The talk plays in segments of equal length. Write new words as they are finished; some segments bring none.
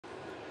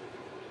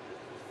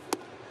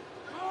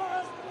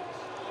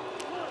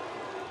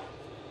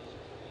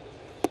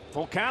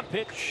Full count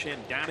pitch,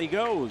 and down he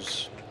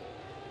goes.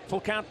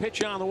 Full count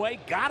pitch on the way.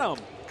 Got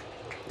him.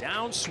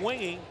 Down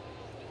swinging.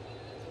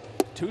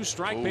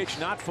 2-strike pitch,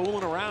 not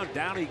fooling around.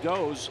 Down he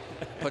goes.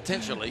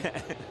 Potentially.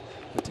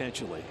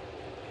 Potentially.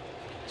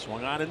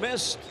 Swung on and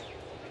missed.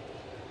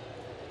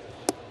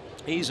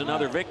 He's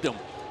another victim.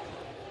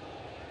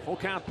 Full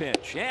count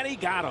pitch, and he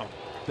got him.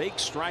 Big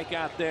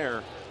strikeout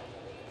there.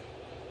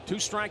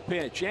 2-strike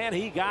pitch, and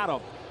he got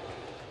him.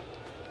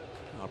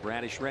 Now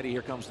Bradish ready.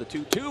 Here comes the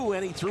 2-2,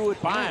 and he threw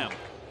it by him.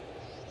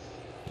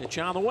 Pitch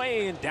on the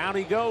way, and down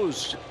he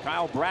goes.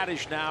 Kyle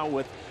Bradish now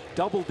with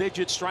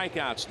double-digit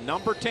strikeouts.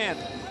 Number 10.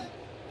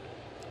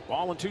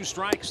 Ball and 2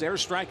 strikes.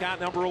 There's strikeout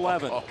number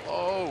 11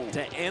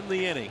 to end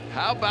the inning.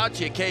 How about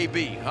you,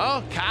 KB?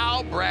 Huh?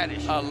 Kyle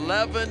Bradish.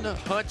 11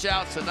 punch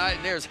outs tonight,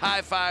 and there's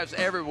high fives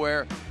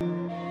everywhere.